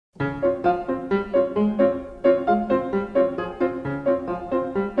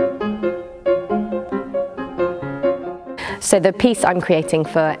So the piece I'm creating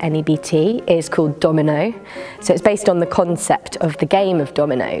for NEBT is called Domino. So it's based on the concept of the game of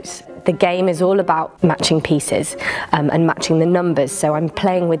dominoes. The game is all about matching pieces and matching the numbers. So I'm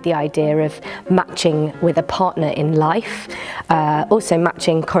playing with the idea of matching with a partner in life, also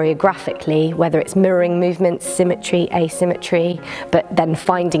matching choreographically, whether it's mirroring movements, symmetry, asymmetry, but then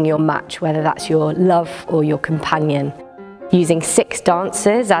finding your match, whether that's your love or your companion. Using 6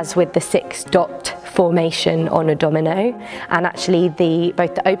 dancers, as with the 6-dot formation on a domino, and actually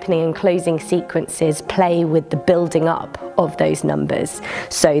both the opening and closing sequences play with the building up of those numbers.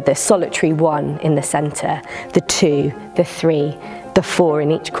 So the solitary 1 in the centre, the 2, the 3, the 4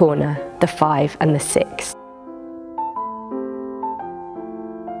 in each corner, the 5 and the 6.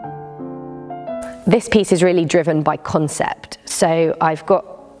 This piece is really driven by concept. So I've got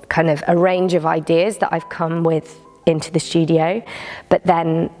kind of a range of ideas that I've come with into the studio, but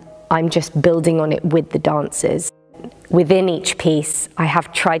then I'm just building on it with the dancers. Within each piece, I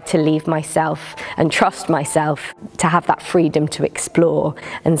have tried to leave myself and trust myself to have that freedom to explore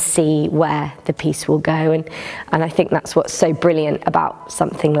and see where the piece will go. And I think that's what's so brilliant about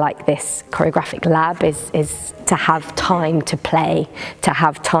something like this choreographic lab is to have time to play, to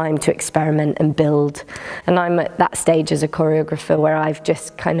have time to experiment and build. And I'm at that stage as a choreographer where I've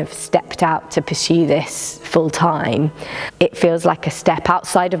just kind of stepped out to pursue this full time. It feels like a step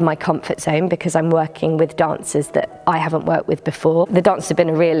outside of my comfort zone because I'm working with dancers that I haven't worked with before. The dancers have been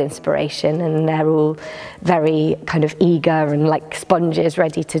a real inspiration, and they're all very kind of eager and like sponges,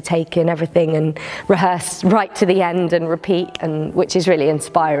 ready to take in everything and rehearse right to the end and repeat, and which is really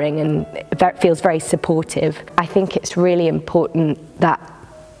inspiring and it feels very supportive. I think it's really important that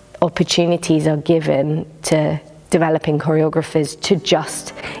opportunities are given to developing choreographers to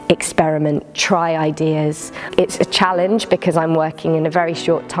just experiment, try ideas. It's a challenge because I'm working in a very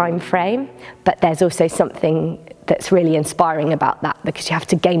short time frame, but there's also something that's really inspiring about that, because you have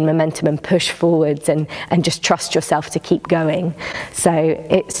to gain momentum and push forwards and just trust yourself to keep going. So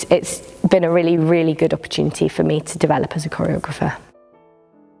it's been a really, really good opportunity for me to develop as a choreographer.